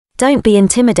Don't be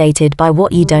intimidated by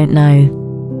what you don't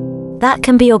know. That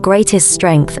can be your greatest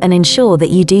strength and ensure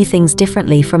that you do things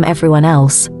differently from everyone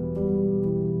else.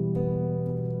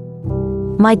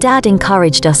 My dad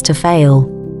encouraged us to fail.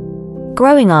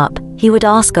 Growing up, he would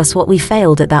ask us what we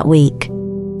failed at that week.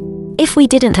 If we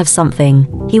didn't have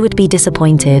something, he would be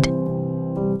disappointed.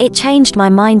 It changed my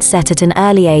mindset at an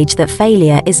early age that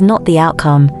failure is not the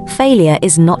outcome, failure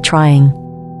is not trying.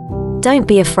 Don't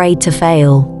be afraid to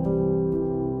fail.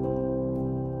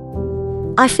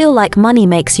 I feel like money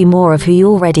makes you more of who you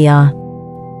already are.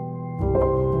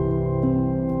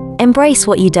 Embrace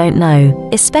what you don't know,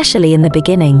 especially in the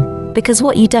beginning, because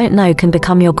what you don't know can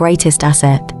become your greatest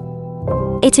asset.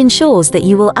 It ensures that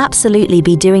you will absolutely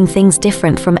be doing things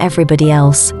different from everybody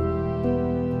else.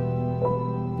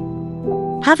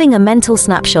 Having a mental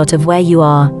snapshot of where you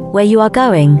are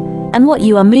going, and what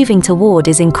you are moving toward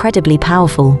is incredibly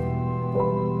powerful.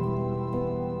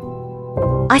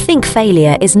 I think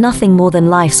failure is nothing more than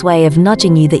life's way of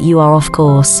nudging you that you are off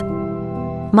course.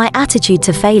 My attitude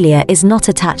to failure is not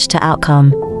attached to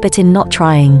outcome, but in not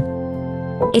trying.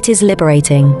 It is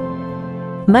liberating.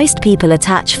 Most people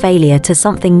attach failure to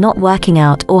something not working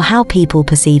out or how people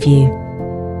perceive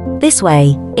you. This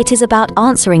way, it is about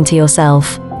answering to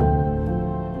yourself.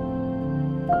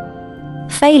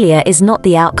 Failure is not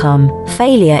the outcome,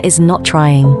 failure is not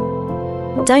trying.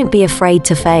 Don't be afraid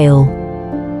to fail.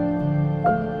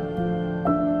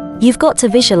 You've got to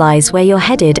visualize where you're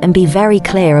headed and be very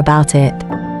clear about it.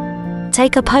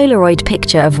 Take a Polaroid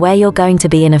picture of where you're going to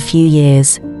be in a few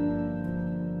years.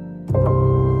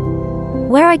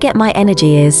 Where I get my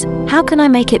energy is, how can I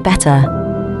make it better?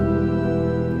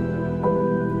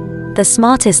 The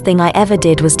smartest thing I ever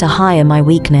did was to hire my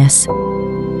weakness.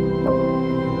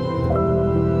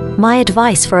 My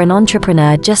advice for an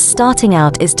entrepreneur just starting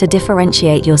out is to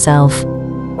differentiate yourself.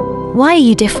 Why are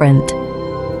you different?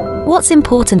 What's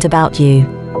important about you?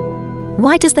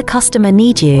 Why does the customer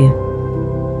need you?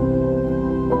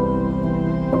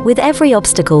 With every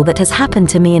obstacle that has happened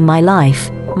to me in my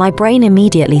life, my brain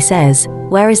immediately says,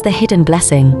 where is the hidden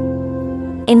blessing?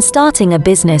 In starting a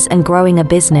business and growing a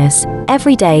business,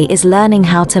 every day is learning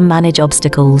how to manage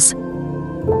obstacles.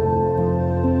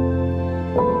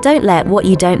 Don't let what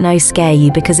you don't know scare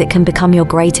you, because it can become your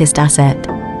greatest asset.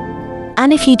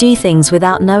 And if you do things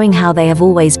without knowing how they have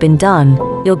always been done,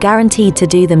 you're guaranteed to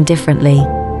do them differently.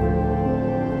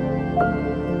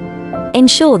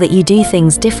 Ensure that you do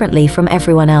things differently from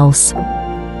everyone else.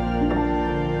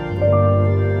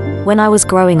 When I was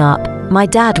growing up, my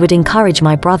dad would encourage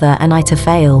my brother and I to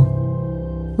fail.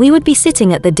 We would be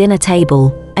sitting at the dinner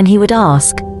table, and he would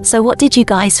ask, "So what did you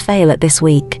guys fail at this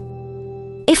week?"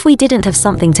 If we didn't have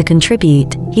something to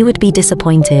contribute, he would be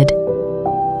disappointed.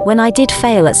 When I did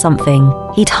fail at something,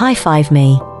 he'd high-five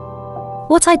me.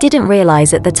 What I didn't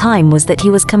realize at the time was that he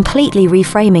was completely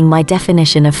reframing my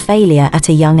definition of failure at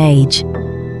a young age.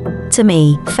 To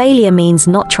me, failure means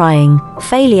not trying.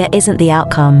 Failure isn't the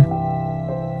outcome.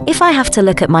 If I have to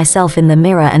look at myself in the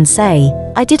mirror and say,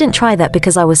 I didn't try that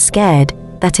because I was scared,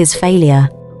 that is failure.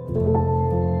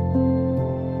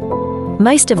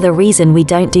 Most of the reason we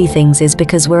don't do things is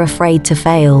because we're afraid to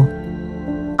fail.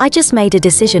 I just made a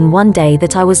decision one day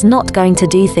that I was not going to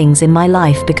do things in my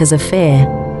life because of fear.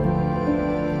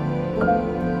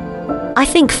 I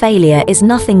think failure is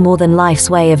nothing more than life's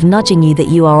way of nudging you that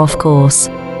you are off course.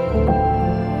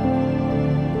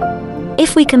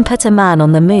 If we can put a man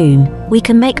on the moon, we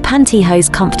can make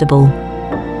pantyhose comfortable.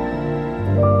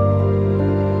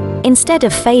 Instead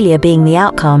of failure being the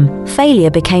outcome, failure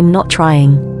became not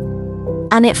trying.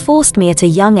 And it forced me at a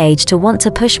young age to want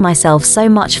to push myself so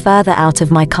much further out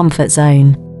of my comfort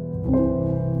zone.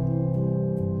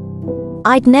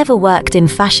 I'd never worked in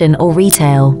fashion or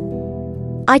retail.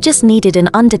 I just needed an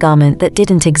undergarment that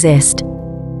didn't exist.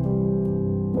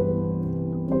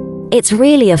 It's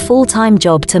really a full-time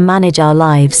job to manage our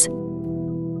lives.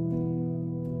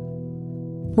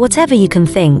 Whatever you can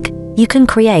think, you can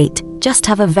create, just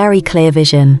have a very clear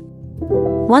vision.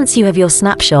 Once you have your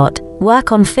snapshot,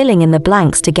 work on filling in the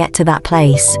blanks to get to that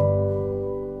place.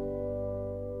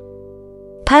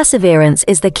 Perseverance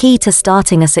is the key to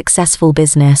starting a successful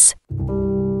business.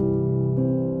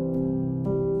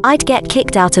 I'd get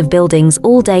kicked out of buildings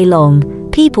all day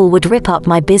long, people would rip up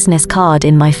my business card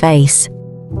in my face.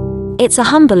 It's a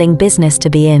humbling business to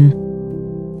be in.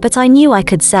 But I knew I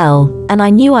could sell, and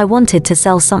I knew I wanted to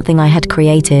sell something I had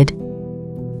created.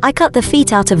 I cut the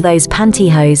feet out of those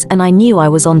pantyhose and I knew I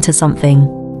was onto something.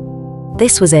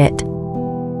 This was it.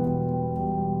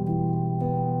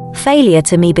 Failure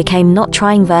to me became not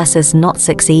trying versus not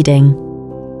succeeding.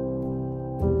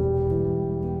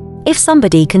 If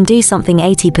somebody can do something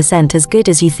 80% as good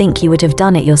as you think you would have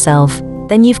done it yourself,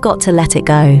 then you've got to let it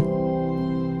go.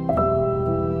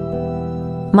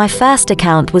 My first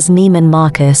account was Neiman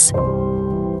Marcus.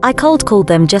 I cold called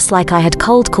them just like I had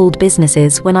cold called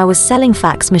businesses when I was selling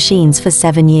fax machines for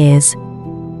 7 years.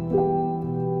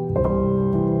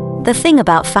 The thing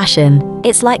about fashion,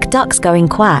 it's like ducks going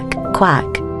quack, quack.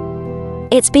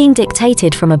 It's being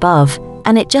dictated from above,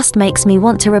 and it just makes me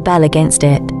want to rebel against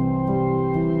it.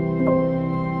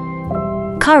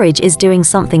 Courage is doing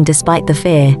something despite the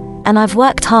fear, and I've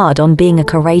worked hard on being a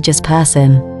courageous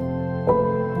person.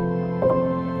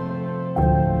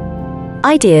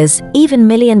 Ideas, even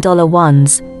million-dollar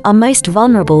ones, are most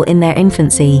vulnerable in their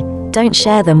infancy. Don't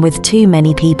share them with too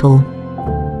many people.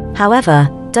 However,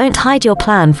 don't hide your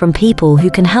plan from people who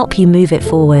can help you move it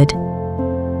forward.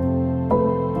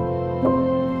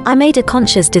 I made a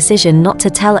conscious decision not to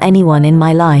tell anyone in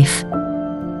my life.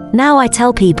 Now I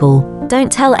tell people,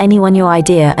 don't tell anyone your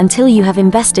idea until you have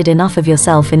invested enough of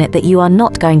yourself in it that you are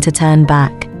not going to turn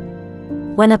back.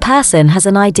 When a person has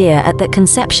an idea at that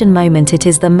conception moment, it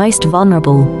is the most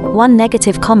vulnerable. One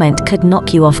negative comment could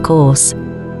knock you off course.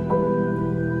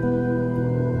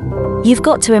 You've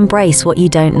got to embrace what you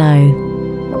don't know.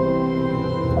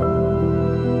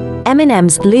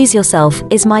 Eminem's "Lose Yourself"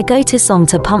 is my go-to song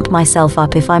to pump myself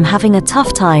up if I'm having a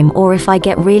tough time or if I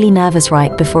get really nervous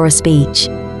right before a speech.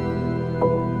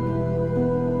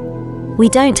 We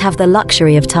don't have the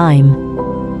luxury of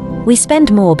time. We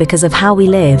spend more because of how we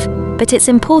live, but it's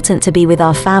important to be with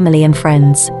our family and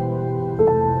friends.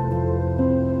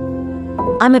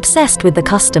 I'm obsessed with the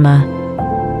customer.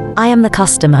 I am the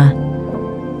customer.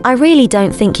 I really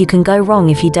don't think you can go wrong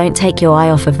if you don't take your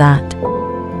eye off of that.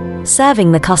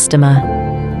 Serving the customer.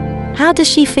 How does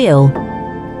she feel?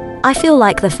 I feel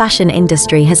like the fashion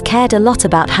industry has cared a lot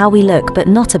about how we look but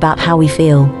not about how we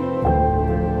feel.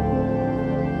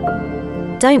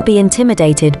 Don't be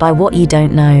intimidated by what you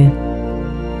don't know.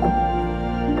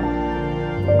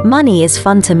 Money is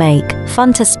fun to make,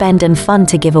 fun to spend and fun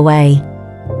to give away.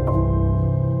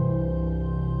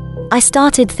 I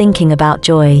started thinking about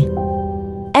joy.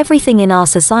 Everything in our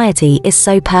society is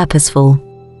so purposeful.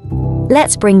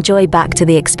 Let's bring joy back to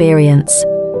the experience.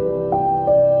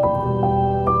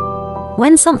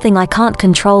 When something I can't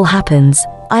control happens,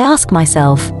 I ask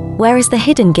myself, where is the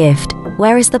hidden gift?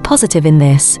 Where is the positive in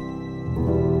this?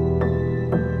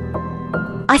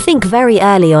 I think very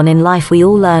early on in life we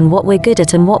all learn what we're good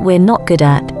at and what we're not good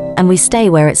at, and we stay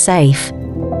where it's safe.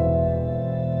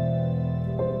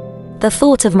 The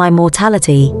thought of my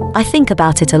mortality, I think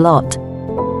about it a lot.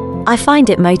 I find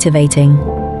it motivating.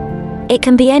 It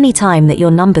can be any time that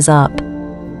your number's up.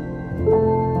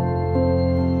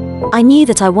 I knew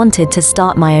that I wanted to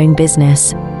start my own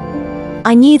business.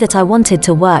 I knew that I wanted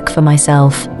to work for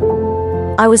myself.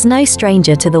 I was no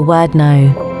stranger to the word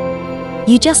no.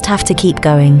 You just have to keep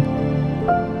going.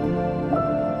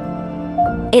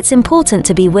 It's important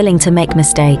to be willing to make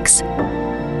mistakes.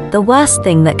 The worst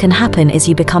thing that can happen is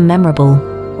you become memorable.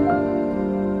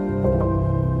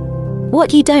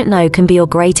 What you don't know can be your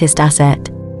greatest asset.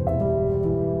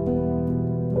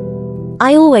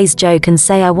 I always joke and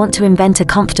say I want to invent a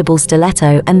comfortable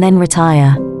stiletto and then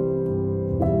retire.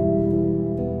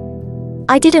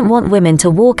 I didn't want women to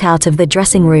walk out of the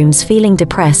dressing rooms feeling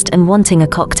depressed and wanting a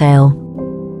cocktail.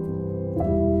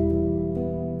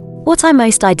 What I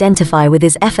most identify with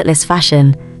is effortless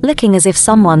fashion, looking as if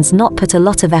someone's not put a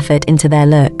lot of effort into their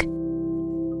look.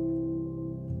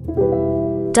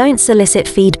 Don't solicit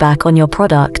feedback on your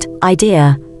product,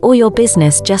 idea, or your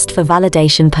business just for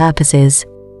validation purposes.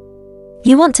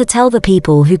 You want to tell the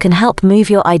people who can help move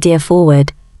your idea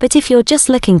forward, but if you're just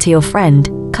looking to your friend,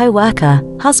 co-worker,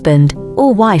 husband,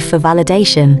 or wife for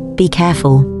validation, be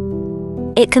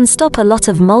careful. It can stop a lot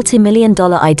of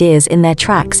multi-million-dollar ideas in their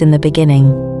tracks in the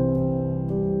beginning.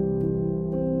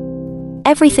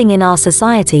 Everything in our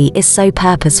society is so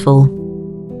purposeful.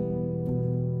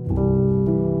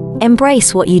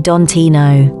 Embrace what you don't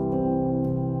know.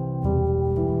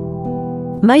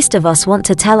 Most of us want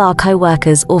to tell our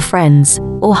co-workers or friends,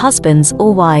 or husbands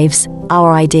or wives,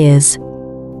 our ideas.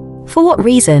 For what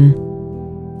reason?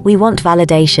 We want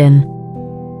validation.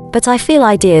 But I feel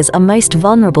ideas are most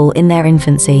vulnerable in their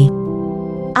infancy.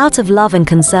 Out of love and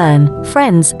concern,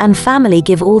 friends and family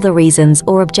give all the reasons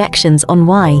or objections on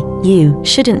why you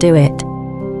shouldn't do it.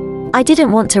 I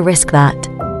didn't want to risk that.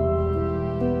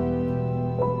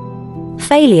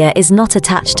 Failure is not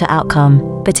attached to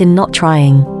outcome, but in not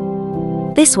trying.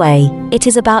 This way, it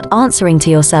is about answering to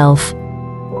yourself.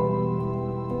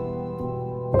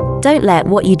 Don't let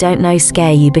what you don't know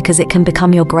scare you because it can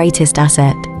become your greatest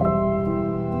asset.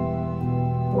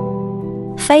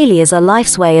 Failures are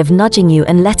life's way of nudging you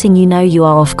and letting you know you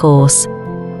are off course.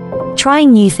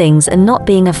 Trying new things and not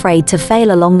being afraid to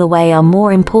fail along the way are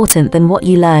more important than what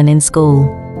you learn in school.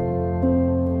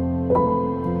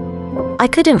 I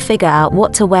couldn't figure out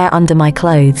what to wear under my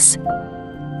clothes.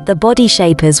 The body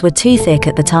shapers were too thick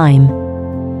at the time.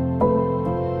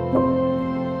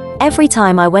 Every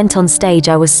time I went on stage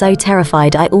I was so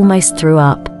terrified I almost threw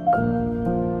up.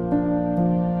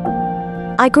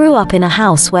 I grew up in a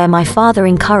house where my father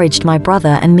encouraged my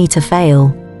brother and me to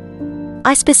fail.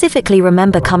 I specifically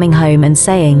remember coming home and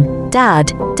saying,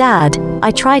 "Dad, I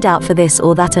tried out for this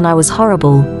or that and I was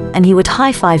horrible," and he would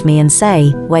high-five me and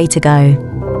say, "Way to go."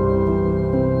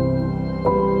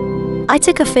 I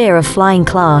took a fear of flying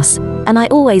class, and I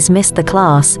always missed the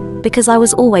class, because I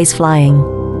was always flying.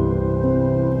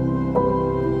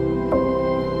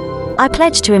 I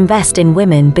pledged to invest in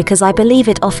women because I believe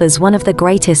it offers one of the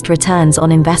greatest returns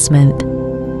on investment.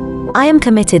 I am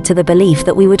committed to the belief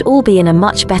that we would all be in a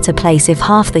much better place if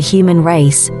half the human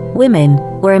race, women,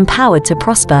 were empowered to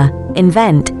prosper,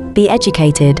 invent, be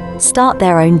educated, start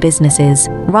their own businesses,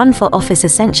 run for office,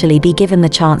 essentially be given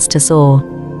the chance to soar.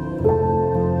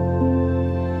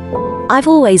 I've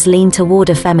always leaned toward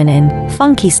a feminine,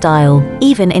 funky style,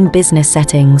 even in business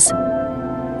settings.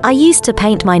 I used to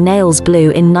paint my nails blue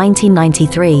in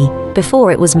 1993,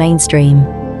 before it was mainstream.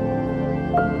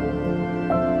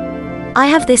 I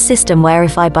have this system where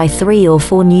if I buy 3 or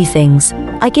 4 new things,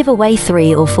 I give away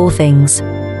 3 or 4 things.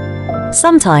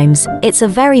 Sometimes, it's a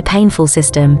very painful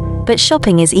system, but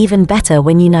shopping is even better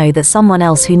when you know that someone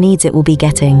else who needs it will be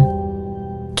getting.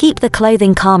 Keep the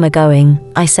clothing karma going,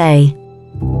 I say.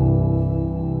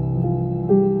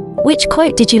 Which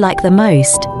quote did you like the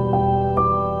most?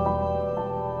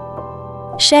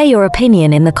 Share your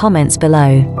opinion in the comments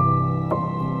below.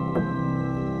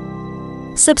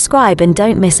 Subscribe and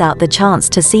don't miss out the chance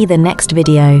to see the next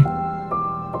video.